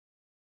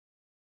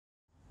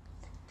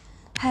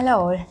Hello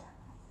all,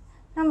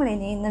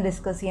 നമ്മളിന്ന്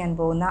discuss ചെയ്യാൻ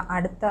പോകുന്ന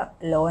അടുത്ത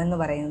ലോ എന്ന്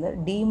പറയുന്നത്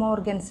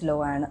ഡീമോർഗൻസ് ലോ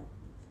ആണ്.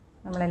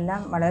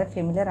 നമ്മളെല്ലാം വളരെ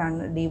ഫെമിലിയർ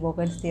ആണ്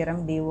ഡീമോർഗൻസ് തിയറം,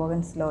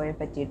 ഡീമോർഗൻസ് ലോയെ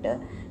പറ്റിയിട്ട്.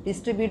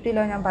 ഡിസ്ട്രിബ്യൂട്ടീവ്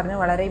ലോ ഞാൻ പറഞ്ഞു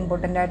വളരെ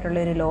ഇമ്പോർട്ടൻ്റ്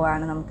ആയിട്ടുള്ളൊരു ലോ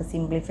ആണ്, നമുക്ക്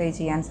സിംപ്ലിഫൈ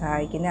ചെയ്യാൻ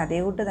സഹായിക്കുന്നത്.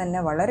 അതേകൂട്ട്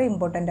തന്നെ വളരെ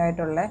ഇമ്പോർട്ടൻ്റ്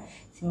ആയിട്ടുള്ള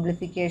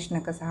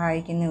സിംപ്ലിഫിക്കേഷനൊക്കെ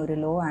സഹായിക്കുന്ന ഒരു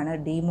ലോ ആണ്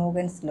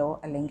ഡീമോർഗൻസ് ലോ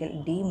അല്ലെങ്കിൽ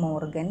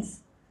ഡീമോർഗൻസ്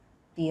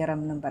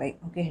തിയറം എന്നും പറയും.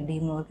 Okay,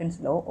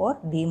 ഡീമോർഗൻസ് law or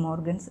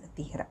ഡീമോർഗൻസ്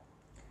theorem.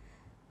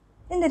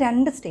 ഇതിൻ്റെ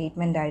രണ്ട്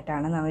സ്റ്റേറ്റ്മെൻ്റ്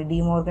ആയിട്ടാണ് നമ്മൾ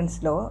ഡീമോർഗൻസ്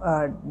ലോ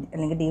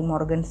അല്ലെങ്കിൽ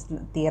ഡീമോർഗൻസ്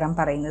തിയറം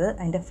പറയുന്നത്.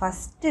 അതിൻ്റെ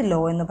ഫസ്റ്റ് ലോ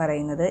എന്ന്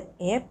പറയുന്നത്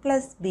A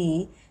plus B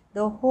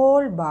the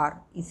whole bar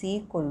is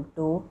equal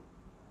to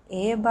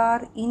A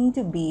bar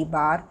into B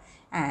bar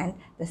and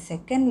the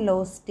second law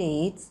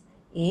States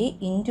A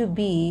into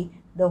B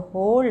the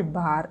whole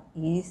bar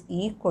is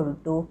equal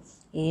to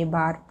A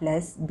bar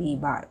plus B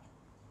bar.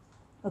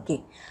 Okay,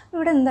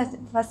 ഇവിടെ എന്താ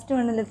first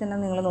വണ്ണിൽ തന്നെ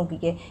നിങ്ങൾ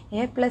നോക്കിക്കേ,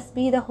 A plus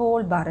B the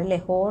whole bar അല്ലേ,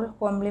 whole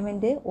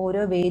compliment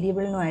ഓരോ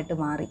വേരിയബിളിനുമായിട്ട്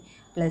മാറി,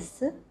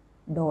 plus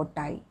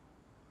ഡോട്ടായി.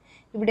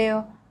 ഇവിടെയോ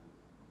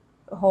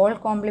ഹോൾ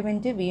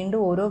കോംപ്ലിമെൻറ്റ് വീണ്ടും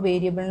ഓരോ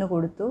വേരിയബിളിന്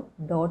കൊടുത്തു,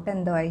 ഡോട്ട്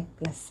എന്തായി,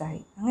 പ്ലസ് ആയി.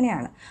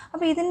 അങ്ങനെയാണ്.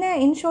 അപ്പോൾ ഇതിൻ്റെ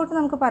ഇൻ ഷോർട്ട്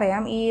നമുക്ക്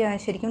പറയാം, ഈ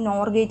ശരിക്കും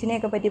നോർ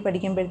ഗേറ്റിനെയൊക്കെ പറ്റി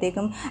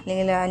പഠിക്കുമ്പോഴത്തേക്കും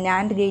അല്ലെങ്കിൽ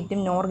നാൻഡ് ഗേറ്റും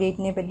നോർ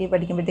ഗേറ്റിനെ പറ്റി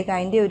പഠിക്കുമ്പോഴത്തേക്കും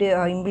അതിൻ്റെ ഒരു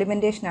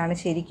ഇംപ്ലിമെൻറ്റേഷനാണ്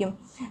ശരിക്കും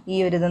ഈ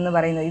ഒരു ഇതെന്ന്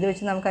പറയുന്നത്. ഇത്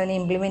വെച്ച് നമുക്കതിനെ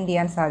ഇംപ്ലിമെൻറ്റ്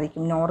ചെയ്യാൻ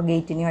സാധിക്കും. നോർ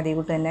ഗേറ്റിനെയും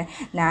അതേകൂട്ട് തന്നെ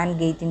നാൻഡ്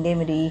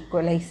ഗേറ്റിൻ്റെയും ഒരു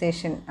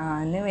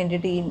ഈക്വലൈസേഷന്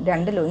വേണ്ടിയിട്ട് ഈ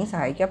രണ്ട് ലോയും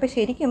സഹായിക്കും. അപ്പോൾ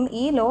ശരിക്കും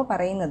ഈ ലോ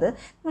പറയുന്നത്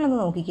നിങ്ങളൊന്ന്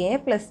നോക്കിക്കുക,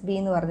 എ പ്ലസ് ബി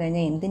എന്ന് പറഞ്ഞു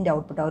കഴിഞ്ഞാൽ എന്തിൻ്റെ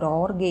ഔട്ട്പുട്ടാണ്, ഒരു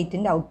ഓർ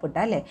ഗേറ്റിൻ്റെ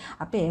ഔട്ട്പുട്ടാണ് അല്ലേ.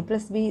 അപ്പോൾ എ പ്ലസ്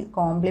ബി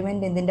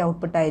കോംപ്ലിമെൻറ്റ് എന്തിൻ്റെ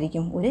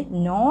ഔട്ട്പുട്ടായിരിക്കും, ഒരു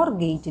നോർ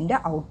ഗേറ്റിൻ്റെ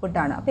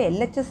ഔട്ട്പുട്ടാണ്. അപ്പോൾ എൽ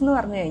എച്ച് എസ് എന്ന്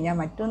പറഞ്ഞു കഴിഞ്ഞാൽ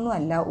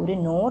മറ്റൊന്നുമല്ല, ഒരു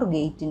നോർ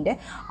ഗേറ്റിൻ്റെ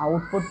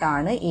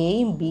ഔട്ട്പുട്ടാണ്.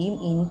 എയും ബിയും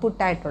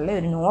ഇൻപുട്ടായിട്ടുള്ള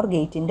ഒരു നോർ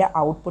ഗേറ്റിൻ്റെ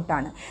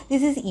ഔട്ട്പുട്ടാണ്.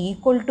 This is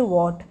equal to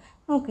what,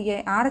 നോക്കിയേ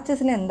ആർ എച്ച്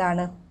എസിൽ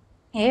എന്താണ്,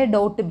 A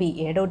dot B.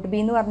 A dot B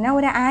എന്ന് പറഞ്ഞാൽ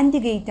ഒരു ആൻഡ്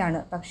ഗേറ്റ് ആണ്.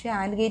 പക്ഷേ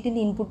ആൻഡ്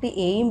ഗേറ്റിൻ്റെ ഇൻപുട്ട്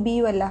എയും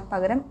ബിയും അല്ല,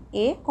 പകരം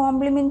എ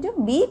കോംപ്ലിമെൻറ്റും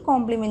ബി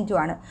കോംപ്ലിമെൻറ്റും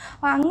ആണ്.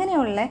 അപ്പോൾ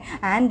അങ്ങനെയുള്ള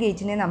ആൻഡ്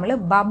ഗേറ്റിനെ നമ്മൾ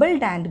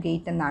ബബിൾഡ് ആൻഡ്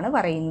ഗേറ്റ് എന്നാണ്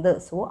പറയുന്നത്.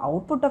 So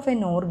output of A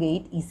nor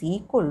gate is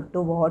equal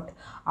to what,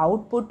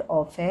 output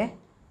of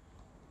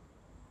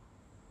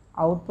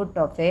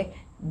A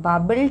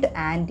bubbled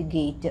and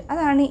gate.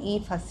 അതാണ് ഈ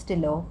ഫസ്റ്റ്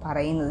ലോ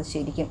പറയുന്നത്.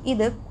 ശരിക്കും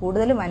ഇത്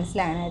കൂടുതൽ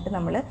മനസ്സിലാകാനായിട്ട്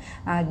നമ്മൾ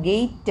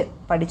ഗേറ്റ്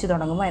പഠിച്ചു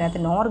തുടങ്ങുമ്പോൾ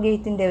അതിനകത്ത് നോർ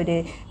ഗേറ്റിൻ്റെ ഒരു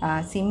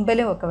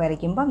സിമ്പലും ഒക്കെ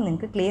വരയ്ക്കുമ്പം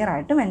നിങ്ങൾക്ക് ക്ലിയർ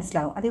ആയിട്ട്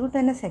മനസ്സിലാകും. അതുകൊണ്ട്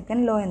തന്നെ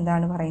സെക്കൻഡ് ലോ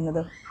എന്താണ്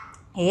പറയുന്നത്,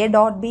 A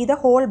dot B the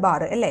whole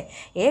bar അല്ലേ.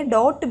 എ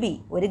ഡോട്ട് ബി,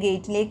 ഒരു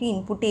ഗേറ്റിലേക്ക്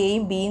ഇൻപുട്ട്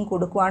എയും ബിയും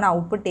കൊടുക്കുകയാണ്,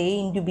 ഔട്ട്പുട്ട് എ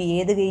ഇൻറ്റു ബി.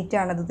 ഏത്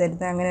ഗേറ്റാണ് അത്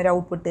തരുന്നത്, അങ്ങനെ ഒരു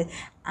ഔട്ട്പുട്ട്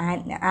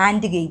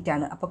ആൻഡ്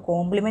ഗേറ്റാണ്. അപ്പോൾ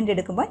കോംപ്ലിമെൻ്റ്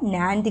എടുക്കുമ്പോൾ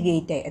നാൻഡ്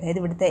ഗേറ്റായി. അതായത്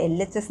ഇവിടുത്തെ എൽ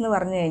എച്ച് എസ് എന്ന്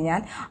പറഞ്ഞു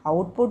കഴിഞ്ഞാൽ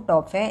ഔട്ട്പുട്ട്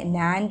ഓഫ് എ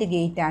നാൻഡ്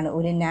ഗേറ്റാണ്,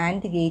 ഒരു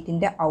നാൻഡ്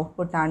ഗേറ്റിൻ്റെ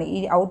ഔട്ട്പുട്ടാണ്. ഈ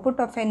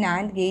output of A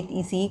NAND gate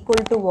is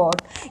equal to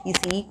what,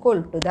 is equal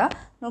to the,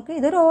 നമുക്ക്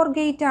ഇതൊരു ഓർ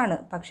ഗേറ്റ് ആണ്,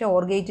 പക്ഷേ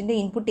ഓർ ഗേറ്റിൻ്റെ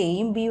ഇൻപുട്ട്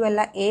എയും ബിയും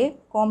അല്ല, എ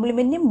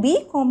കോംപ്ലിമെൻറ്റും ബി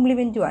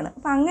കോംപ്ലിമെൻറ്റും ആണ്.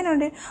 അപ്പോൾ അങ്ങനെ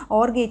ഒരു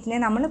ഓർ ഗേറ്റിനെ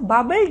നമ്മൾ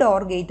ബബിൾഡ്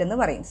ഓർ ഗേറ്റ് എന്ന്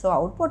പറയും. So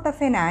output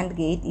of A NAND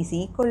gate is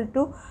equal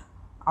to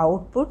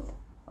output,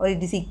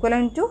 it is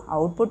equivalent to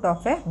output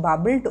of A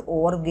bubbled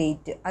or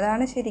gate.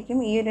 അതാണ് ശരിക്കും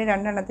ഈ ഒരു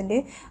രണ്ടെണ്ണത്തിൻ്റെ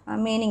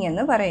മീനിങ്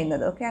എന്ന്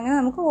പറയുന്നത്. ഓക്കെ, അങ്ങനെ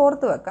നമുക്ക്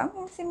ഓർത്ത് വെക്കാം.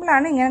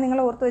 സിമ്പിളാണ്, ഇങ്ങനെ നിങ്ങൾ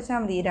ഓർത്ത് വെച്ചാൽ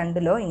മതി. ഈ രണ്ട്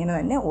ലോ ഇങ്ങനെ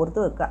തന്നെ ഓർത്ത്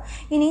വെക്കുക.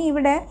 ഇനി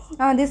ഇവിടെ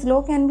this law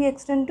can be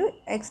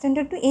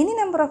extended to any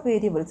number of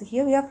variables.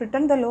 Here we have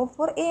written the law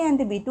for a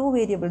and b, two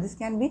variables. This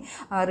can be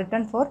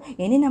written for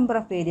any number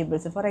of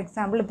variables. For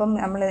example, ഇപ്പം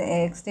നമ്മൾ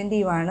extend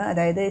ചെയ്യുവാണ്,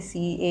 അതായത്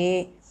C A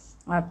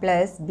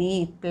plus B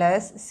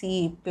plus C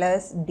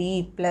plus D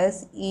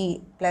plus E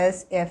plus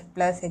F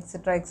plus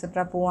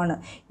etcetera പോവാണ്.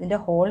 ഇതിൻ്റെ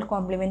whole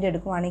compliment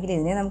എടുക്കുവാണെങ്കിൽ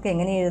ഇതിനെ നമുക്ക്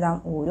എങ്ങനെ എഴുതാം,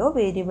 ഓരോ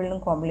വേരിയബിളിനും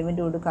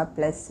കോംപ്ലിമെൻ്റ് കൊടുക്കുക,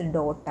 പ്ലസ്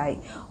ഡോട്ടായി.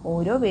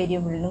 ഓരോ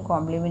വേരിയബിളിനും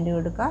കോംപ്ലിമെൻ്റ്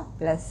കൊടുക്കുക,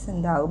 പ്ലസ്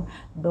എന്താകും,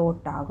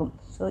 ഡോട്ടാകും.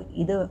 സോ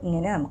ഇത്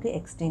ഇങ്ങനെ നമുക്ക്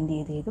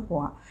എക്സ്റ്റെൻഡ് ചെയ്ത്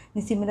പോവാം.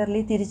 ഇനി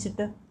സിമിലർലി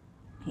തിരിച്ചിട്ട്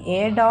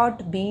A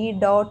dot B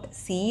dot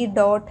C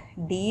dot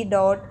D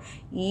dot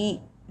E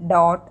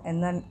dot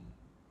എന്ന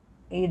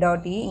ഈ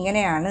ഡോട്ട് ഇ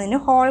ഇങ്ങനെയാണ്. ഇതിന്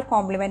ഹോൾ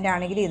കോംപ്ലിമെൻ്റ്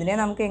ആണെങ്കിൽ ഇതിനെ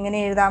നമുക്ക് എങ്ങനെ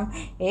എഴുതാം,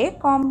 A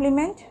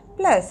compliment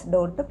plus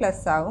dot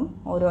plus ആകും,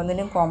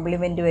 ഓരോന്നിനും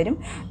കോംപ്ലിമെൻറ്റ് വരും,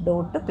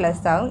 ഡോട്ട്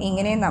പ്ലസ് ആകും.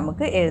 ഇങ്ങനെ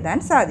നമുക്ക് എഴുതാൻ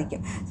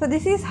സാധിക്കും. So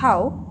this is how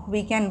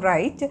we can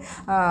write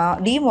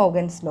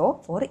ഡീമോർഗൻസ് law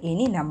for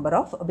any number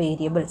of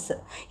variables.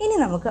 ഇനി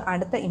നമുക്ക്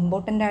അടുത്ത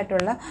ഇമ്പോർട്ടൻ്റ്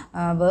ആയിട്ടുള്ള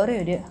വേറെ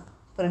ഒരു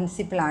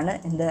പ്രിൻസിപ്പിളാണ്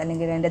എന്ത്,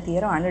 അല്ലെങ്കിൽ എൻ്റെ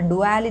തിയറമാണ്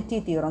ഡുവാലിറ്റി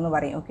തിയറം എന്ന്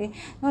പറയും. Okay,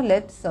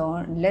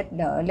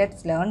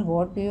 let's learn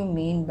what do you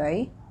mean by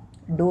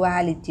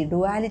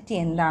duality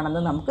എന്താണെന്ന്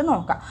നമുക്ക്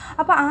നോക്കാം.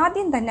 അപ്പോൾ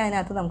ആദ്യം തന്നെ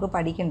അതിനകത്ത് നമുക്ക്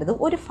പഠിക്കേണ്ടത്,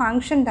 ഒരു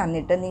ഫംഗ്ഷൻ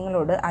തന്നിട്ട്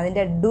നിങ്ങളോട്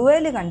അതിൻ്റെ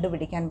ഡുവൽ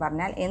കണ്ടുപിടിക്കാൻ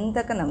പറഞ്ഞാൽ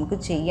എന്തൊക്കെ നമുക്ക്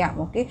ചെയ്യാം.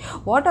 Okay,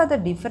 what are the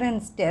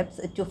different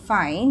steps to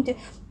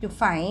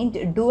find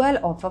dual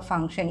of a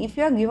function. If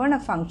you are given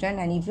a function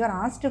and if you are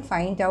asked to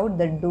find out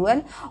the dual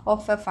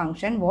of a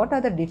function, what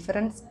are the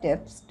different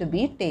steps to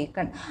be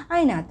taken?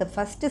 അതിനകത്ത്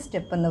first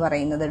step എന്ന്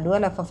പറയുന്നത്,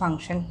 dual of a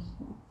function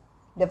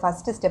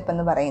first step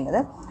എന്ന്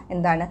പറയുന്നത്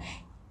എന്താണ്,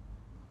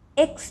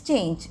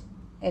 exchange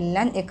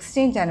എല്ലാം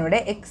exchange ആണ് ഇവിടെ.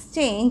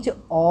 Exchange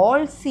all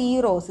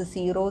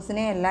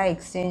സീറോസിനെ എല്ലാം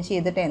എക്സ്ചേഞ്ച്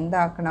ചെയ്തിട്ട്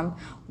എന്താക്കണം?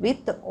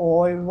 With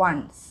all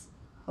once.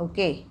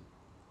 Okay.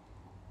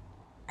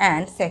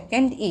 And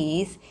second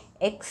is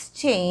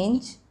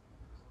exchange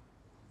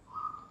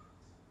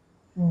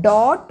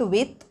dot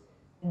വിത്ത്,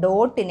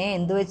 ഡോട്ടിനെ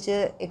എന്ത് വെച്ച്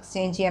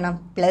എക്സ്ചേഞ്ച് ചെയ്യണം?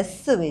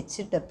 പ്ലസ്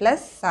വെച്ചിട്ട്,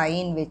 പ്ലസ്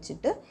സൈൻ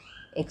വെച്ചിട്ട്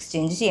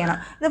എക്സ്ചേഞ്ച് ചെയ്യണം.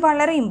 ഇത്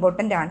വളരെ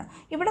ഇമ്പോർട്ടൻ്റ് ആണ്.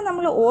 ഇവിടെ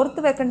നമ്മൾ ഓർത്ത്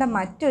വെക്കേണ്ട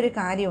മറ്റൊരു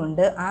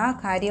കാര്യമുണ്ട്. ആ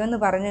കാര്യമെന്ന്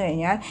പറഞ്ഞു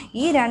കഴിഞ്ഞാൽ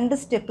ഈ രണ്ട്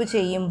സ്റ്റെപ്പ്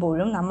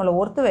ചെയ്യുമ്പോഴും നമ്മൾ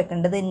ഓർത്ത്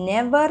വെക്കേണ്ടത്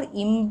never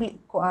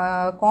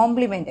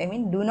compliment, I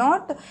mean do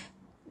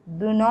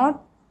not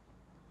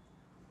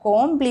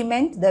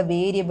compliment the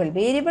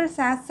variables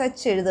as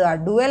such എഴുതുക.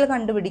 Dual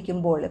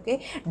കണ്ടുപിടിക്കുമ്പോൾ, okay,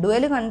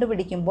 dual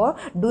കണ്ടുപിടിക്കുമ്പോൾ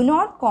do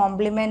not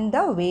compliment the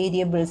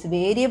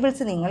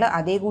variables നിങ്ങൾ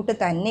അതേ കൂട്ട്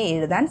തന്നെ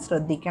എഴുതാൻ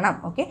ശ്രദ്ധിക്കണം.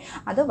 ഓക്കെ,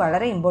 അത്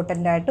വളരെ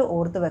ഇമ്പോർട്ടൻ്റ് ആയിട്ട്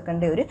ഓർത്ത്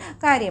വെക്കേണ്ട ഒരു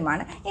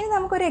കാര്യമാണ്. ഇനി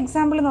നമുക്കൊരു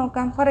എക്സാമ്പിൾ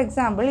നോക്കാം. For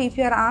example, if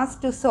you are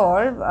asked to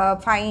solve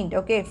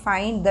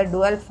find the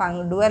dual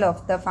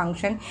of the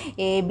function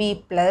A B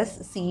plus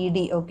C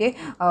D. Okay,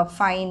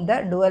 find the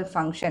dual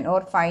function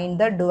or find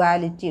the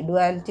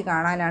duality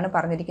കാണാനാണ്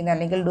പറഞ്ഞിരിക്കുന്നത്,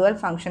 അല്ലെങ്കിൽ ഡുവൽ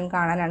ഫംഗ്ഷൻ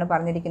കാണാനാണ്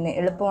പറഞ്ഞിരിക്കുന്നത്.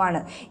 എളുപ്പമാണ്.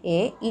 A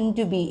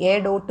into B, A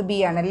dot B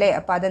ആണല്ലേ,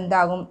 അപ്പോൾ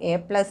അതെന്താകും? A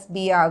plus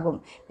B ആകും.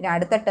 പിന്നെ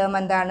അടുത്ത ടേം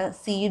എന്താണ്?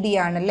 സി ഡി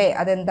ആണല്ലേ,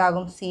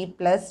 അതെന്താകും? സി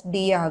പ്ലസ്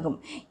ഡി ആകും.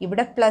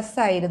 ഇവിടെ പ്ലസ്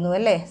ആയിരുന്നു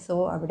അല്ലേ, സോ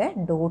അവിടെ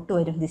ഡോട്ട്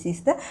വരും. This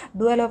is the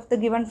dual of the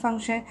given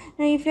function.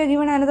 If you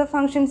given another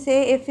function, say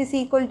F is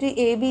equal to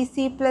A B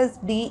C plus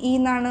D E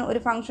എന്നാണ്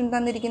ഒരു function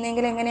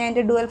തന്നിരിക്കുന്നതെങ്കിൽ എങ്ങനെയാണ്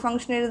അതിൻ്റെ ഡുവൽ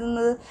ഫംഗ്ഷൻ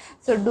എഴുതുന്നത്?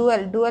 So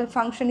dual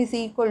function is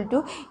equal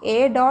to A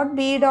dot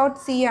B dot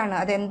C ആണ്.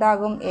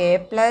 അതെന്താകും? A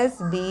plus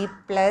B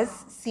plus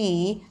C.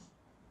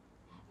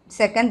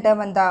 Second term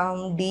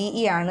എന്താകും? D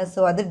E ആണ്,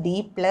 so അത് D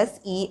plus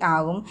E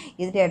ആകും.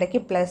 ഇതിൻ്റെ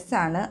ഇടയ്ക്ക് പ്ലസ്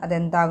ആണ്,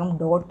 അതെന്താകും?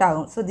 ഡോട്ട്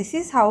ആകും. So this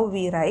is how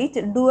we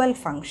write dual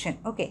function.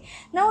 Okay,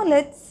 now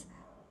let's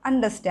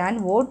understand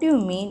what you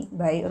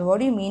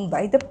mean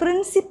by the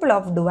principle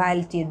of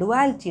duality.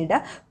 ഡുവാലിറ്റിയുടെ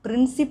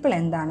principle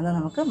എന്താണെന്ന്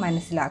നമുക്ക്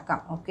മനസ്സിലാക്കാം.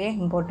 ഓക്കെ,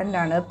 ഇമ്പോർട്ടൻ്റ്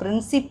ആണ്.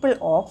 Principle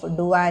of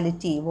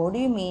duality. What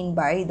you mean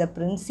by the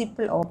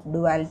principle of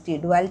duality?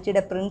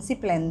 ഡുവാലിറ്റിയുടെ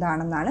principle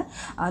എന്താണെന്നാണ്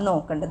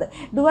നോക്കേണ്ടത്.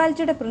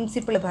 ഡുവാലിറ്റിയുടെ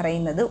principle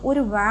പറയുന്നത്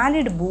ഒരു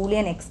valid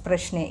Boolean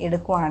എക്സ്പ്രഷനെ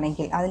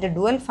എടുക്കുകയാണെങ്കിൽ, അതിൻ്റെ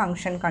ഡുവൽ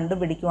ഫംഗ്ഷൻ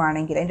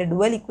കണ്ടുപിടിക്കുകയാണെങ്കിൽ, അതിൻ്റെ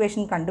ഡുവൽ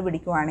ഇക്വേഷൻ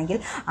കണ്ടുപിടിക്കുകയാണെങ്കിൽ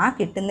ആ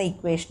കിട്ടുന്ന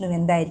ഇക്വേഷനും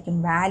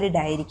എന്തായിരിക്കും?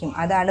 വാലിഡ് ആയിരിക്കും.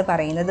 അതാണ്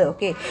പറയുന്നത്.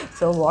 Okay,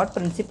 so what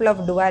principle of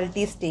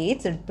duality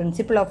states?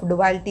 Principle of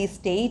duality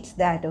states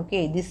that,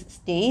 okay, this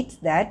states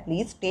that,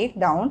 please take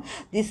down,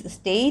 this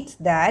states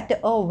that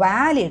a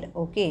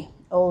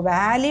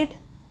valid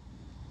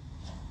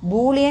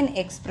boolean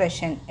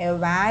expression, a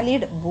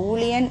valid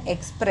boolean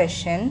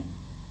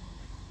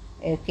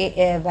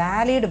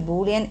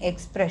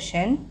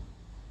expression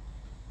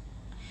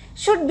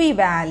should be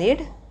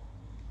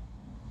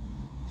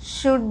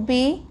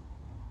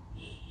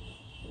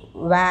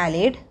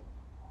valid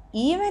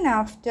even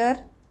after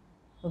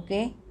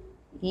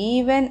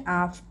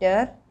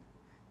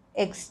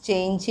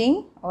exchanging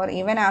or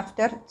even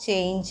after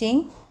changing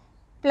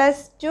plus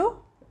to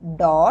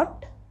dot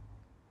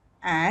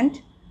and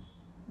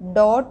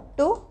dot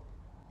to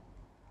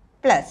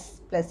plus.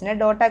 പ്ലസിനെ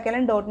dot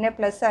ആക്കിയാലും ഡോട്ടിനെ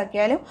plus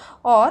ആക്കിയാലും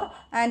or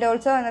and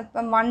also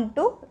 1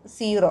 to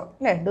 0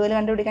 അല്ലേ, dual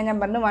കണ്ടുപിടിക്കാൻ ഞാൻ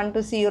പറഞ്ഞു 1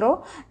 to 0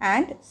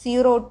 and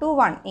 0 to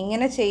 1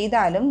 ഇങ്ങനെ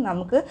ചെയ്താലും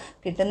നമുക്ക്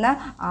കിട്ടുന്ന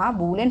ആ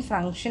Boolean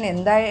function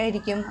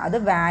എന്തായിരിക്കും? അത്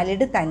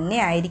വാലിഡ് തന്നെ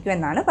ആയിരിക്കും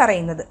എന്നാണ്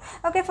പറയുന്നത്.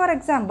 Okay, for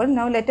example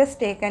now let us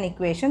take an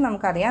equation.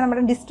 നമുക്കറിയാം,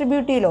 നമ്മുടെ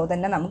ഡിസ്ട്രിബ്യൂട്ടീവ് ലോ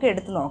തന്നെ നമുക്ക്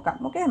എടുത്ത് നോക്കാം.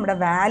 ഓക്കെ, നമ്മുടെ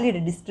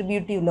വാലിഡ്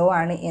ഡിസ്ട്രിബ്യൂട്ടീവ് ലോ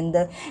ആണ്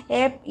എന്ത്?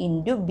 A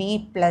into B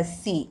plus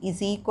C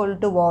is equal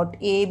to what?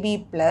 A B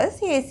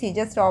plus A C.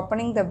 Just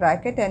opening the bracket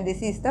and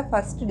this is the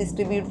first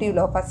distributive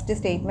law, first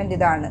statement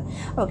ഇതാണ്.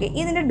 Okay,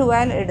 ഇതിൻ്റെ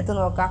dual എടുത്ത്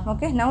നോക്കാം.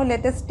 Okay, now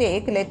let us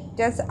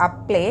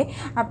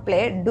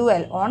apply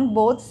dual on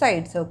both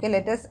sides. Okay,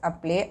 let us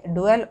apply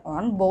dual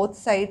on both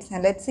sides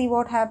and let's see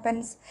what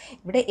happens.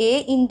 ഇവിടെ a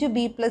into b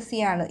plus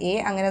c ആണ്. a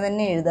അങ്ങനെ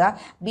തന്നെ എഴുതുക.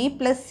 b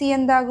plus c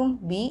എന്താകും?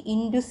 b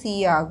into c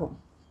ആകും.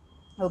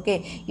 Okay,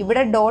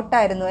 ഇവിടെ dot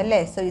ആയിരുന്നു അല്ലേ,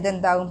 സോ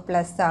ഇതെന്താകും?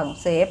 പ്ലസ് ആകും.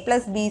 So A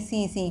plus B C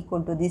is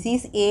equal to, this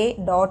is A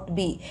dot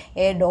B.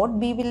 A dot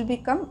B will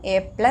become A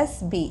plus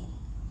B.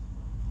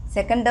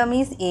 Second term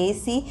is A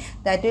C,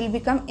 that will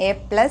become A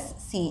plus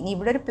C. ഇനി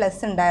ഇവിടെ ഒരു plus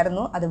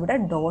ഉണ്ടായിരുന്നു, അതിവിടെ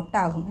dot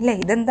ആകും അല്ലേ.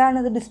 ഇതെന്താണ്?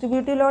 ഇത്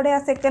distributive ലോയുടെ ആ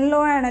സെക്കൻഡ് ലോ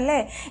ആണല്ലേ.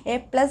 എ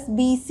പ്ലസ്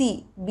ബി സി,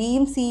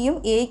 ബിയും സിയും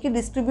എക്ക്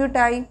ഡിസ്ട്രിബ്യൂട്ട്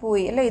ആയി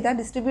പോയി അല്ലേ. ഇതാ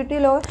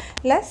ഡിസ്ട്രിബ്യൂട്ടീവ് ലോ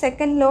അല്ല,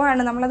 സെക്കൻഡ് ലോ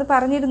ആണ്, നമ്മളത്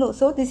പറഞ്ഞിരുന്നു.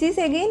 So this is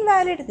again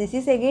valid, this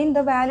is again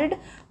the valid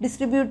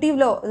distributive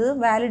law. ഇത്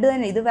വാലിഡ്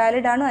തന്നെ, ഇത്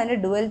വാലിഡ് ആണ്. അതിൻ്റെ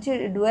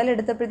ഡുവൽ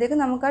എടുത്തപ്പോഴത്തേക്ക്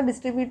നമുക്ക് ആ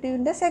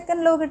ഡിസ്ട്രിബ്യൂട്ടീവിൻ്റെ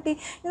സെക്കൻഡ് ലോ കിട്ടി.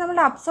 ഇനി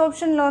നമ്മുടെ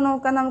അബ്സോർപ്ഷൻ ലോ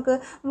നോക്കാം.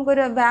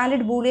 നമുക്കൊരു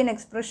വാലിഡ് ബൂളിയൻ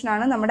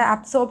എക്സ്പ്രഷനാണ് നമ്മുടെ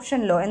അബ്സോർപ്ഷൻ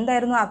ലോ.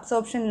 എന്തായിരുന്നു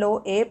absorption law?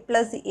 A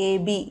plus A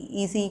B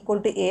is equal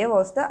to A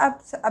was the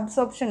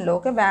absorption law.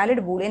 ഒക്കെ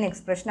വാലിഡ് ബൂളിയൻ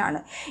എക്സ്പ്രഷൻ ആണ്.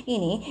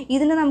 ഇനി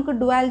ഇതിന് നമുക്ക്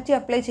ഡുവാലിറ്റി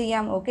അപ്ലൈ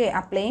ചെയ്യാം. Okay,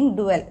 apply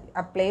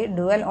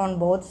dual on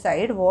both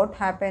side. What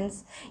happens?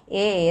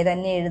 A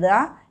തന്നെ എഴുതുക.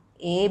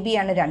 എ ബി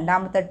ആണ്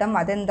രണ്ടാമത്തെ ടേം,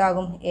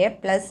 അതെന്താകും? എ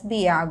പ്ലസ്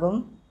ബി ആകും.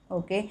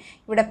 ഓക്കെ,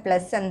 ഇവിടെ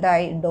പ്ലസ്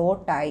എന്തായി,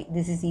 ഡോട്ടായി,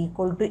 this is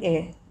equal to A.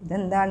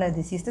 ഇതെന്താണ്,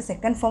 this is the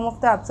second form of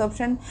the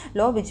absorption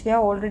law which we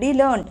have already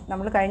learned.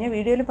 നമ്മൾ കഴിഞ്ഞ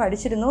വീഡിയോയിൽ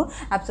പഠിച്ചിരുന്നു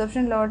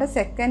അബ്സോർപ്ഷൻ ലോയുടെ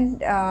സെക്കൻഡ്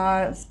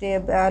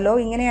ലോ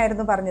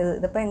ഇങ്ങനെയായിരുന്നു പറഞ്ഞത്.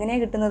 ഇതിപ്പോൾ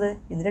എങ്ങനെയാണ് കിട്ടുന്നത്,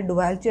 ഇതിൻ്റെ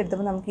ഡുവാലിറ്റി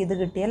എടുത്തപ്പോൾ നമുക്ക് ഇത്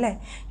കിട്ടിയല്ലേ.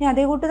 ഇനി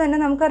അതേ കൂട്ട് തന്നെ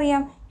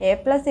നമുക്കറിയാം എ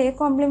പ്ലസ് എ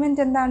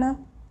കോംപ്ലിമെൻറ്റ് എന്താണ്,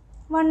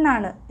 1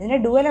 ആണ്. ഇതിനെ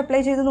ഡുവൽ അപ്ലൈ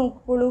ചെയ്ത്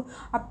നോക്കിക്കോളൂ.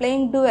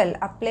 Applying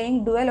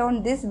dual on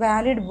this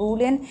valid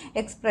Boolean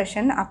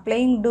expression,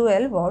 applying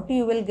dual what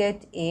you will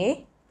get A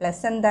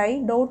plus എന്തായി,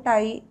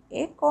 ഡോട്ടായി,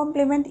 എ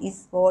കോംപ്ലിമെൻറ്റ്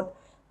ഈസ് വാട്ട്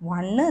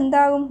 1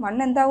 എന്താകും.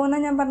 1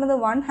 എന്താകുമെന്നാണ് ഞാൻ പറഞ്ഞത്.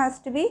 1 has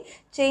to be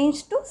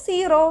change to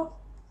 0.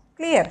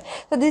 Clear.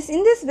 So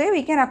in this way we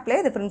can apply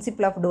the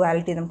principle of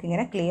duality.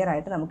 നമുക്കിങ്ങനെ clear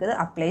ആയിട്ട് നമുക്കിത്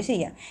apply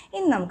ചെയ്യാം.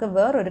 ഇനി നമുക്ക്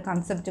വേറൊരു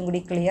കൺസെപ്റ്റും കൂടി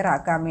ക്ലിയർ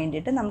ആക്കാൻ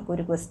വേണ്ടിയിട്ട്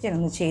നമുക്കൊരു ക്വസ്റ്റ്യൻ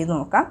ഒന്ന് ചെയ്ത്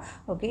നോക്കാം.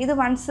 ഓക്കെ, ഇത്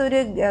വൺസ് ഒരു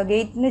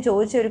ഗേറ്റിന്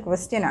ചോദിച്ച ഒരു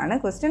ക്വസ്റ്റ്യൻ ആണ്.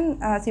 ക്വസ്റ്റ്യൻ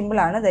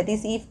സിമ്പിളാണ്. That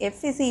is if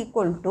F is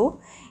equal to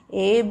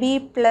AB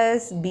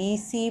plus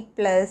BC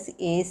plus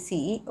AC,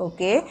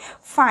 okay,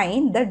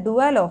 find the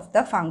dual of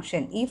the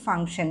function. ഈ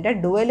ഫംഗ്ഷൻ്റെ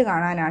ഡുവൽ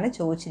കാണാനാണ്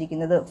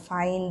ചോദിച്ചിരിക്കുന്നത്.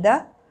 Find the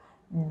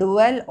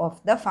dual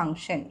of the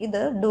function. ഇത്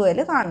ഡുവൽ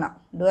കാണാം,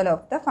 ഡുവൽ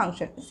ഓഫ് ദ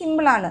ഫംഗ്ഷൻ.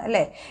 സിമ്പിളാണ്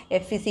അല്ലേ.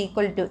 F is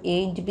equal to A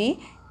into B.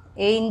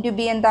 A into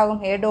B എന്താകും,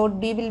 A dot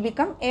B will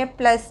become A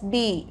plus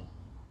B.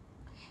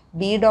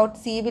 B dot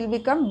C will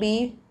become B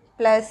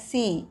plus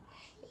C.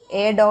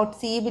 A dot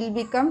C will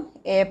become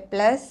A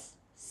plus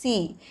C.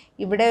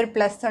 ഇവിടെ ഒരു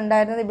plus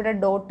ഉണ്ടായിരുന്നത് ഇവിടെ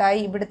ഡോട്ടായി,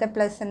 ഇവിടുത്തെ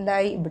plus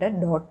എന്തായി, ഇവിടെ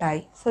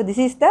ഡോട്ടായി. So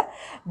this is the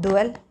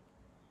dual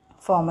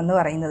form എന്ന്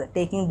പറയുന്നത്.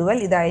 Taking dual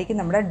ഇതായിരിക്കും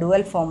നമ്മുടെ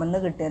ഡുവൽ ഫോം എന്ന്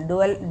കിട്ടുക.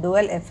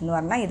 ഡുവൽ എഫ് എന്ന്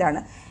പറഞ്ഞാൽ ഇതാണ്.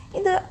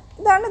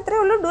 ഇതാണ് ഇത്രയേ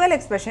ഉള്ളൂ ഡുവൽ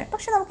എക്സ്പ്രഷൻ.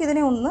 പക്ഷേ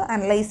നമുക്കിതിനെ ഒന്ന്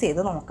അനലൈസ്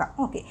ചെയ്ത് നോക്കാം.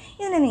 ഓക്കെ,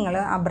 ഇതിനെ നിങ്ങൾ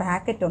ആ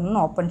ബ്രാക്കറ്റ് ഒന്ന്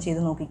ഓപ്പൺ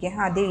ചെയ്ത് നോക്കിക്കുക.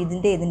 ആദ്യം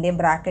ഇതിൻ്റെയും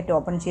ബ്രാക്കറ്റ്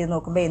ഓപ്പൺ ചെയ്ത്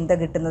നോക്കുമ്പോൾ എന്താ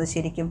കിട്ടുന്നത്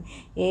ശരിക്കും,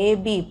 A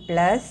B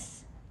plus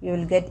you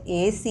will get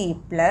A C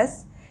plus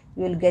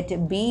you will get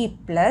B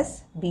plus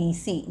B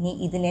C. ഇനി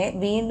ഇതിനെ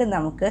വീണ്ടും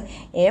നമുക്ക്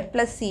എ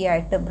പ്ലസ് സി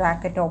ആയിട്ട്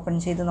ബ്രാക്കറ്റ് ഓപ്പൺ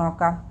ചെയ്ത്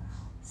നോക്കാം.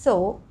 So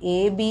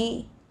A B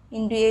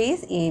into A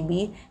is AB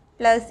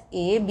plus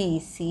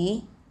ABC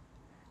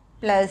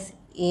plus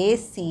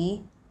AC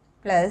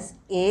plus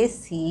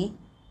AC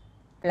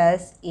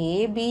plus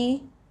AB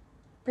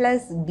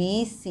plus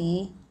BC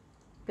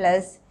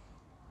plus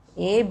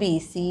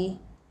ABC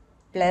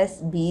plus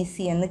BC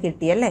എന്ന്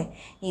കിട്ടിയല്ലേ.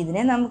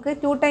 ഇതിനെ നമുക്ക്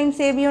 2 times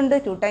AB ഉണ്ട്.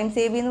 2 times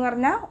AB എന്ന്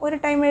പറഞ്ഞാൽ ഒരു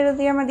ടൈം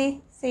എഴുതിയാൽ മതി.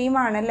 സെയിം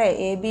ആണല്ലേ.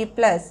 A B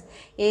plus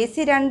A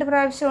C 2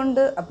 പ്രാവശ്യം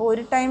ഉണ്ട്, അപ്പോൾ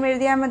ഒരു ടൈം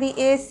എഴുതിയാൽ മതി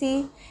എ സി.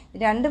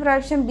 2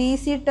 പ്രാവശ്യം ബി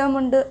സി ടേം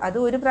ഉണ്ട്, അത്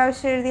ഒരു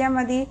പ്രാവശ്യം എഴുതിയാൽ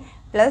മതി.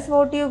 Plus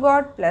vote you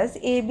got plus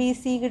A B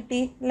C കിട്ടി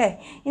അല്ലേ.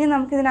 ഇനി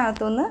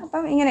നമുക്കിതിനകത്തുനിന്ന്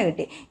അപ്പം ഇങ്ങനെ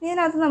കിട്ടി.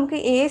 ഇതിനകത്ത് നമുക്ക്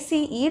എ സി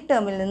ഈ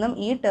ടേമിൽ നിന്നും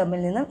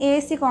എ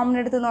സി കോമൺ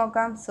എടുത്ത്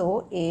നോക്കാം. So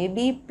A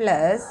B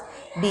plus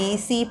B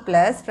C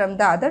plus from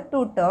the other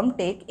 2 term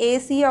take A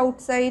C out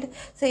side.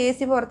 So A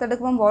C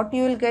പുറത്തെടുക്കുമ്പോൾ what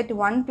you will get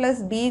 1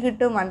 plus B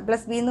കിട്ടും. 1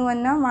 പ്ലസ് ബി എന്ന്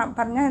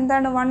പറഞ്ഞാൽ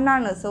എന്താണ്, 1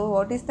 ആണ്. So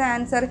what is the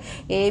answer,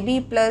 A B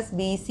plus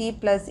B C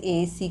plus A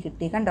C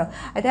കിട്ടി. കണ്ടോ,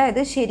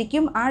 അതായത്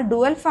ശരിക്കും ആ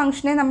ഡുവൽ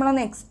ഫംഗ്ഷനെ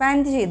നമ്മളൊന്ന്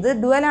എക്സ്പാൻഡ് ചെയ്ത്,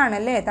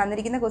 ഡുവലാണല്ലേ തന്നിരിക്കുന്ന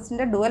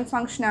ക്വസ്റ്റിൻ്റെ ഡുവൽ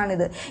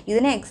ഫംഗ്ഷനാണിത്.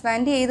 ഇതിനെ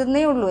എക്സ്പാൻഡ്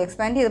ചെയ്തതേ ഉള്ളൂ.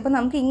 എക്സ്പാൻഡ് ചെയ്തപ്പോൾ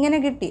നമുക്ക് ഇങ്ങനെ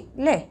കിട്ടി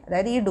അല്ലേ.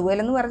 അതായത് ഈ ഡുവൽ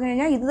എന്ന് പറഞ്ഞു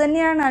കഴിഞ്ഞാൽ ഇത്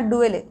തന്നെയാണ് ആ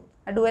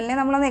ഡുവലിനെ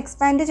നമ്മളൊന്ന്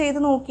എക്സ്പാൻഡ് ചെയ്ത്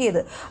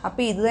നോക്കിയത്.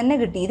 അപ്പോൾ ഇത് തന്നെ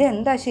കിട്ടി.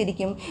 ഇതെന്താ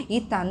ശരിക്കും ഈ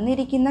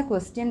തന്നിരിക്കുന്ന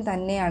ക്വസ്റ്റ്യൻ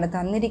തന്നെയാണ്,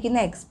 തന്നിരിക്കുന്ന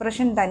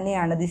എക്സ്പ്രഷൻ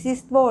തന്നെയാണ്. This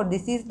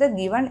is the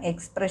given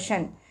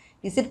expression.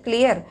 Is it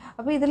clear?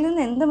 അപ്പോൾ ഇതിൽ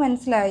നിന്ന് എന്ത്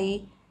മനസ്സിലായി,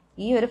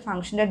 ഈ ഒരു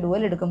ഫംഗ്ഷൻ്റെ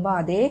ഡുവൽ എടുക്കുമ്പോൾ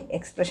അതേ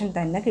എക്സ്പ്രഷൻ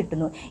തന്നെ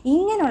കിട്ടുന്നു.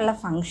 ഇങ്ങനെയുള്ള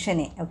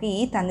ഫംഗ്ഷനെ, ഓക്കെ,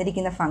 ഈ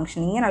തന്നിരിക്കുന്ന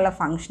ഫംഗ്ഷൻ, ഇങ്ങനെയുള്ള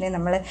ഫംഗ്ഷനെ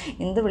നമ്മൾ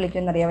എന്ത്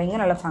വിളിക്കുമെന്നറിയാമോ?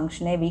 ഇങ്ങനെയുള്ള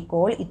ഫംഗ്ഷനെ we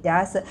call it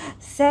as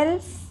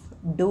self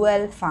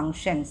dual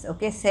functions.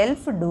 Okay,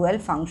 self dual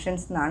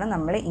functions എന്നാണ്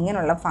നമ്മൾ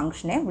ഇങ്ങനെയുള്ള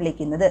ഫംഗ്ഷനെ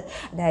വിളിക്കുന്നത്.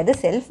 അതായത്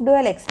സെൽഫ്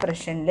ഡുവൽ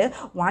എക്സ്പ്രഷനിൽ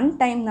 1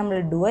 ടൈം നമ്മൾ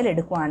ഡുവൽ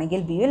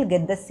എടുക്കുകയാണെങ്കിൽ we will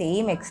get the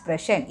same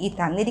expression. ഈ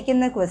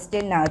തന്നിരിക്കുന്ന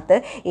ക്വസ്റ്റ്യനകത്ത്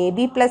A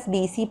B plus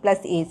B C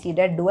plus A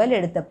സിയുടെ ഡുവൽ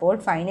എടുത്തപ്പോൾ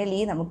ഫൈനലി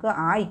നമുക്ക്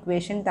ആ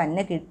ഇക്വേഷൻ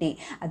തന്നെ കിട്ടി.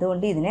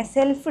 അതുകൊണ്ട് ഇതിനെ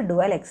സെൽഫ്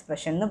ഡുവൽ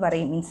എക്സ്പ്രഷൻ എന്ന്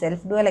പറയും. Means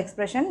self dual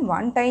expression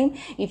 1 time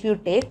if you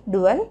take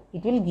dual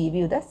it will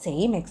give you the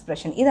same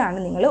expression. ഇതാണ്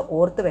നിങ്ങൾ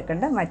ഓർത്ത്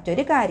വെക്കേണ്ട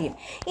മറ്റൊരു കാര്യം.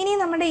 ഇനി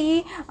നമ്മുടെ ഈ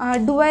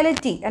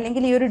ഡുവാലിറ്റി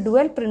അല്ലെങ്കിൽ ഈ ഒരു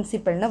ഡുവൽ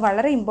പ്രിൻസിപ്പിളിന്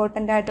വളരെ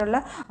ഇമ്പോർട്ടൻ്റ് ആയിട്ടുള്ള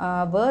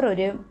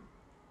വേറൊരു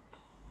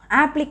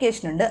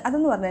ആപ്ലിക്കേഷൻ ഉണ്ട്.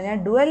 അതെന്ന് പറഞ്ഞു കഴിഞ്ഞാൽ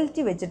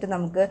ഡുവലിറ്റി വെച്ചിട്ട്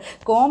നമുക്ക്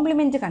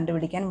കോംപ്ലിമെൻറ്റ്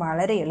കണ്ടുപിടിക്കാൻ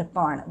വളരെ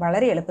എളുപ്പമാണ്.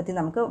 വളരെ എളുപ്പത്തിൽ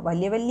നമുക്ക്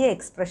വലിയ വലിയ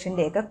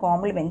എക്സ്പ്രഷൻ്റെയൊക്കെ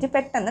കോംപ്ലിമെൻറ്റ്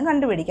പെട്ടെന്ന്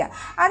കണ്ടുപിടിക്കാം.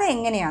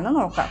 അതെങ്ങനെയാണെന്ന്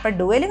നോക്കാം. അപ്പോൾ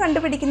ഡുവൽ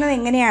കണ്ടുപിടിക്കുന്നത്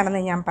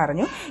എങ്ങനെയാണെന്ന് ഞാൻ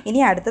പറഞ്ഞു.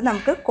 ഇനി അടുത്ത്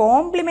നമുക്ക്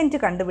കോംപ്ലിമെൻറ്റ്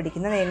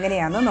കണ്ടുപിടിക്കുന്നത്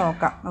എങ്ങനെയാണെന്ന്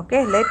നോക്കാം.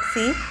 Okay, let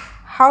see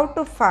how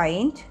to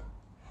find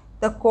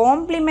the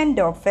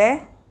compliment of A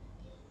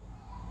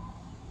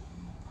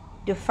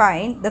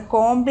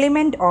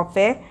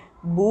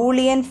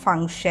Boolean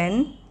function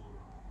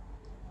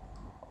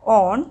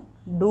on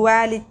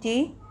duality.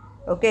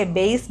 Okay,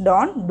 based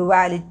on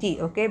duality.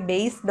 Okay,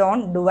 based on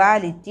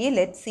duality,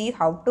 let's see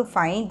how to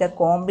find the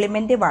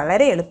complement.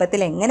 വളരെ എളുപ്പത്തിൽ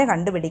എങ്ങനെ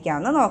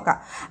കണ്ടുപിടിക്കാമെന്ന് നോക്കാം.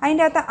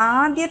 അതിൻ്റെ അകത്ത്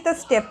ആദ്യത്തെ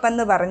സ്റ്റെപ്പ്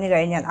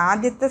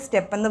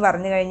എന്ന്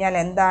പറഞ്ഞു കഴിഞ്ഞാൽ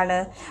എന്താണ്?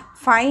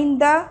 ഫൈൻഡ്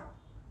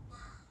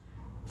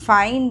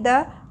ദ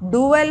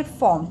ഡുവൽ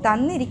ഫോം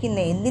തന്നിരിക്കുന്ന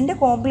എന്തിൻ്റെ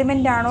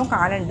കോംപ്ലിമെൻ്റ് ആണോ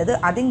കാണേണ്ടത്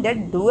അതിൻ്റെ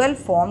ഡുവൽ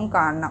ഫോം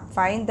കാണണം.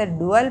 Find the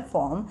dual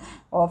form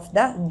of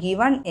the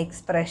given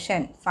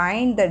expression.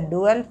 Find the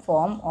dual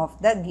form of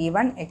the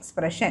given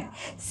expression.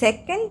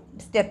 Second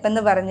step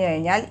എന്ന് പറഞ്ഞു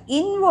കഴിഞ്ഞാൽ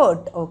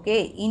invert. Okay,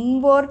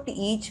 invert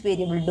each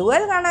variable.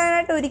 Dual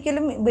കാണാനായിട്ട്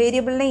ഒരിക്കലും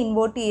വേരിയബിളിനെ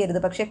ഇൻവേർട്ട് ചെയ്യരുത്.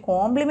 പക്ഷേ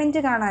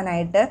കോംപ്ലിമെൻറ്റ്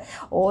കാണാനായിട്ട്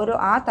ഓരോ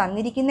ആ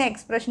തന്നിരിക്കുന്ന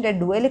എക്സ്പ്രഷൻ്റെ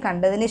ഡുവൽ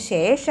കണ്ടതിന്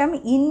ശേഷം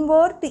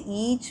invert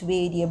each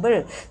variable.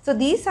 So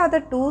these are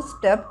the 2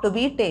 steps to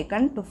be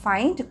taken to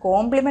find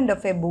complement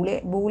of a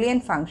boolean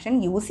function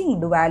using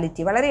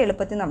duality. വളരെ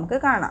എളുപ്പത്തിൽ നമുക്ക്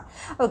കാണാം.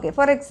 Okay,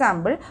 for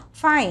example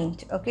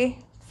find. Okay,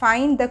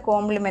 find the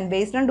compliment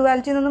based on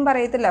duality എന്നൊന്നും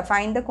പറയത്തില്ല.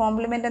 Find the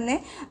compliment എന്നേ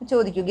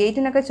ചോദിക്കൂ.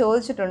 ഗേറ്റിനൊക്കെ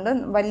ചോദിച്ചിട്ടുണ്ട്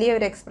വലിയ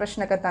ഒരു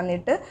എക്സ്പ്രഷനൊക്കെ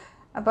തന്നിട്ട്.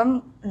 അപ്പം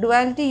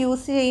ഡുവാലിറ്റി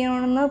യൂസ്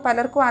ചെയ്യണമെന്ന്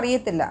പലർക്കും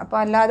അറിയത്തില്ല. അപ്പോൾ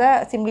അല്ലാതെ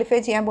സിംപ്ലിഫൈ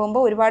ചെയ്യാൻ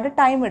പോകുമ്പോൾ ഒരുപാട്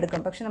ടൈം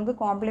എടുക്കും. പക്ഷെ നമുക്ക്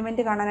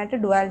കോംപ്ലിമെൻറ്റ് കാണാനായിട്ട്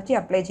ഡുവാലിറ്റി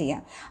അപ്ലൈ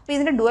ചെയ്യാം. അപ്പോൾ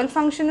ഇതിൻ്റെ ഡുവൽ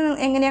ഫംഗ്ഷൻ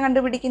എങ്ങനെയാണ്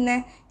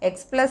കണ്ടുപിടിക്കുന്നത്?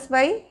 എക്സ് പ്ലസ്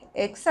വൈ,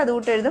 എക്സ്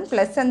അതുകൂട്ട് എഴുതും,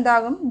 പ്ലസ്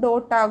എന്താകും,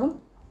 ഡോട്ടാകും,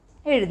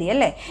 എഴുതി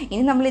അല്ലേ.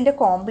 ഇനി നമ്മളിതിൻ്റെ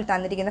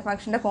തന്നിരിക്കുന്ന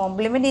ഫംഗ്ഷൻ്റെ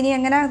കോംപ്ലിമെൻറ്റ് ഇനി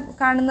എങ്ങനെ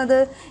കാണുന്നത്?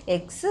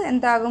 എക്സ്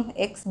എന്താകും?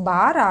 എക്സ്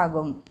ബാർ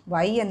ആകും.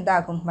 വൈ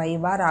എന്താകും? വൈ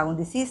ബാർ ആകും.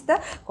 This is the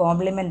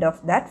compliment of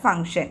that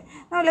function.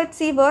 Now let's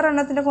see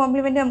വേറെണ്ണത്തിൻ്റെ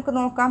compliment നമുക്ക്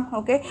നോക്കാം.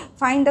 Okay,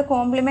 find the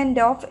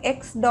compliment of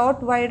X dot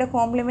വൈയുടെ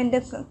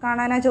കോംപ്ലിമെൻറ്റ്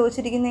കാണാനാണ്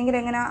ചോദിച്ചിരിക്കുന്നതെങ്കിൽ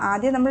എങ്ങനെ?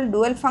 ആദ്യം നമ്മൾ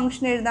ഡുവൽ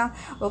ഫംഗ്ഷൻ എഴുതാം.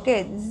 Okay,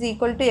 this is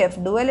equal to F.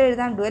 Dual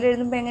എഴുതാം. ഡുവൽ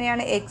എഴുതുമ്പോൾ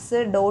എങ്ങനെയാണ്? എക്സ്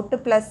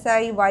ഡോട്ട് പ്ലസ്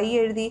ആയി വൈ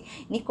എഴുതി.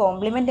 ഇനി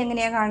കോംപ്ലിമെൻറ്റ്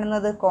എങ്ങനെയാണ്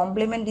കാണുന്നത്?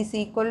 Compliment is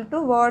equal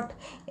to what?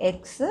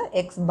 X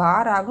X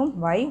bar ആകും,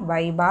 വൈ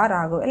വൈ ബാർ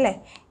ആകും അല്ലേ.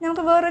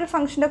 നമുക്ക് വേറൊരു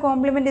ഫംഗ്ഷൻ്റെ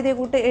കോംപ്ലിമെൻറ്റ് ഇതേ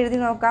കൂട്ട് എഴുതി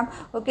നോക്കാം.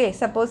 Okay,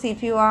 suppose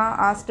if you are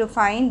asked to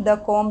find the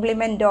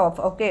compliment of.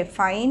 Okay,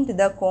 find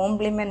the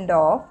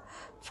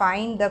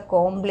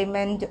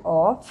compliment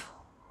of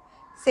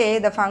say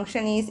the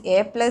function is A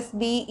plus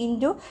B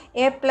into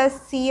A plus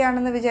C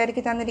ആണെന്ന്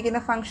വിചാരിക്കുക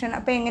തന്നിരിക്കുന്ന ഫംഗ്ഷൻ.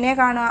 അപ്പോൾ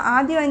എങ്ങനെയാണ് കാണുക?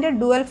 ആദ്യം അതിൻ്റെ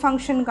ഡുവൽ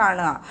ഫംഗ്ഷൻ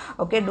കാണുക.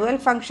 ഓക്കെ, ഡുവൽ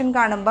ഫംഗ്ഷൻ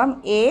കാണുമ്പം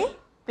എ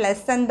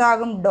പ്ലസ്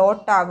എന്താകും?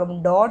 ഡോട്ടാകും,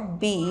 dot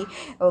B.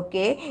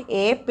 Okay,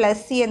 A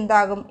plus C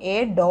എന്താകും? എ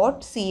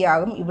ഡോട്ട് സി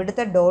ആകും.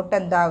 ഇവിടുത്തെ ഡോട്ട്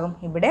എന്താകും?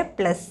 ഇവിടെ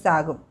പ്ലസ്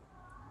ആകും.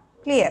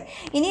 ക്ലിയർ?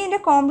 ഇനി ഇതിൻ്റെ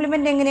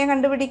കോംപ്ലിമെൻറ്റ് എങ്ങനെയാണ്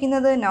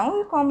കണ്ടുപിടിക്കുന്നത്? നൗ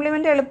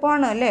കോംപ്ലിമെൻറ്റ്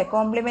എളുപ്പമാണ് അല്ലേ.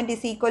 കോംപ്ലിമെൻറ്റ്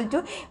ഈസ് ഈക്വൽ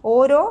ടു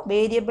ഓരോ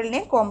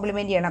വേരിയബിളിനെയും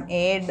കോംപ്ലിമെൻറ്റ് ചെയ്യണം.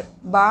 A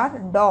bar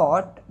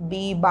dot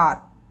B bar.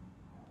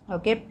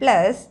 Okay,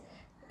 plus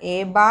A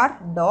bar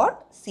dot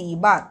C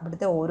bar.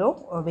 ഇവിടുത്തെ ഓരോ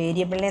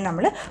വേരിയബിളിനെ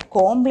നമ്മൾ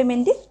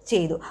കോംപ്ലിമെൻറ്റ്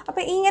ചെയ്തു.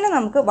 അപ്പോൾ ഇങ്ങനെ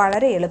നമുക്ക്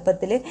വളരെ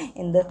എളുപ്പത്തിൽ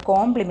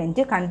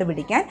കോംപ്ലിമെൻറ്റ്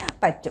കണ്ടുപിടിക്കാൻ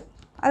പറ്റും.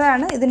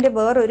 അതാണ് ഇതിൻ്റെ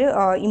വേറൊരു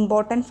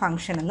ഇമ്പോർട്ടൻറ്റ്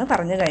ഫംഗ്ഷൻ എന്ന്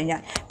പറഞ്ഞു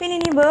കഴിഞ്ഞാൽ. പിന്നെ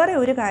ഇനി വേറെ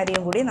ഒരു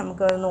കാര്യം കൂടി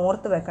നമുക്ക്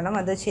ഓർത്ത് വെക്കണം.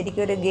 അത്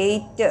ശരിക്കും ഒരു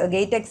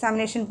ഗേറ്റ്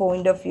എക്സാമിനേഷൻ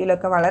പോയിൻ്റ് ഓഫ്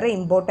വ്യൂവിലൊക്കെ വളരെ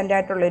ഇമ്പോർട്ടൻ്റ്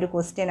ആയിട്ടുള്ളൊരു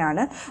ക്വസ്റ്റ്യൻ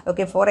ആണ്.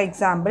 ഓക്കെ, ഫോർ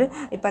എക്സാമ്പിൾ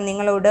ഇപ്പം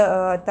നിങ്ങളോട്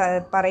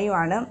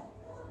പറയുവാണ്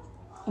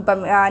ഇപ്പം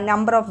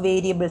നമ്പർ ഓഫ്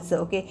വേരിയബിൾസ്.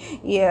 ഓക്കെ,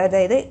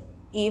 അതായത്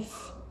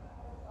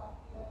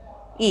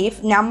if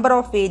number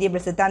of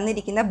variables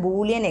തന്നിരിക്കുന്ന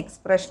ബൂളിയൻ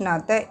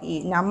എക്സ്പ്രഷനകത്ത് ഈ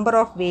number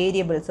of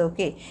variables.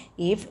 Okay,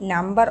 if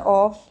number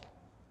of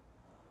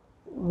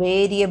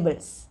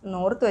variables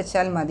ഓർത്ത്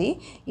വെച്ചാൽ മതി.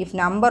 If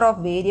number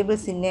of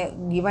variables in A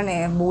given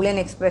Boolean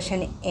expression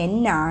n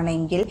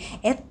ആണെങ്കിൽ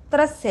എത്ര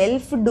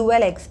സെൽഫ്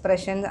ഡുവൽ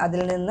എക്സ്പ്രഷൻ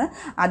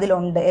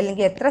അതിലുണ്ട്,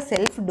 അല്ലെങ്കിൽ എത്ര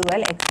സെൽഫ്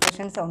ഡുവൽ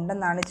എക്സ്പ്രഷൻസ്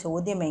ഉണ്ടെന്നാണ്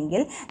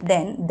ചോദ്യമെങ്കിൽ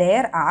then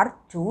there are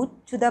 2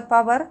 to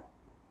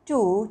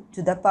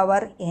the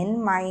power n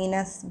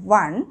minus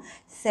 1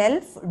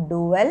 self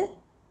dual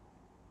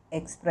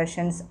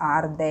expressions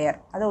are there.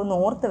 അത് ഒന്ന്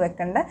ഓർത്ത്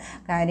വെക്കേണ്ട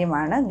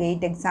കാര്യമാണ്.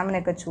 ഗേറ്റ്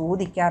എക്സാമിനൊക്കെ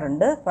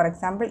ചോദിക്കാറുണ്ട്. For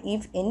example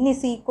if n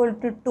is equal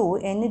to 2,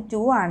 n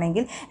 2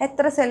 ആണെങ്കിൽ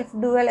എത്ര സെൽഫ്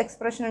ഡുവൽ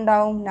എക്സ്പ്രഷൻ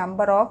ഉണ്ടാവും?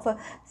 Number of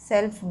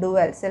self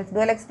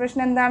dual expression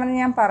എന്താണെന്ന്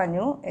ഞാൻ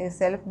പറഞ്ഞു.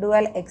 സെൽഫ്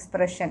ഡുവൽ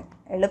എക്സ്പ്രഷൻ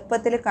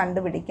എളുപ്പത്തിൽ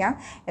കണ്ടുപിടിക്കാം.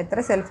 എത്ര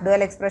സെൽഫ്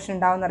ഡുവൽ എക്സ്പ്രഷൻ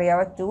ഉണ്ടാവും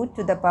എന്നറിയാമോ? 2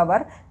 to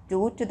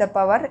the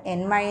power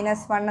n minus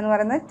 1 എന്ന്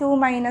പറയുന്നത് 2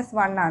 minus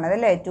 1 ആണ്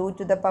അതല്ലേ. 2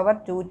 to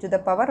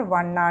the power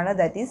 1 ആണ്,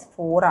 ദാറ്റ് ഈസ്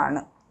 4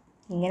 ആണ്.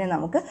 ഇങ്ങനെ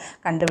നമുക്ക്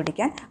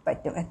കണ്ടുപിടിക്കാൻ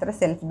പറ്റും എത്ര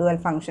സെൽഫ് ഡുവൽ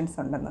ഫങ്ഷൻസ്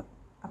ഉണ്ടെന്ന്.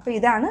 അപ്പോൾ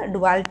ഇതാണ്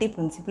ഡുവാലിറ്റി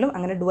പ്രിൻസിപ്പിളും.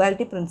 അങ്ങനെ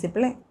ഡുവാലിറ്റി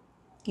പ്രിൻസിപ്പിൾ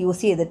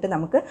യൂസ് ചെയ്തിട്ട്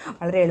നമുക്ക്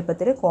വളരെ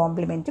എളുപ്പത്തിൽ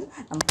കോംപ്ലിമെൻറ്റും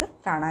നമുക്ക്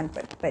കാണാൻ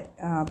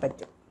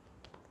പറ്റും.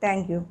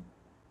 Thank you.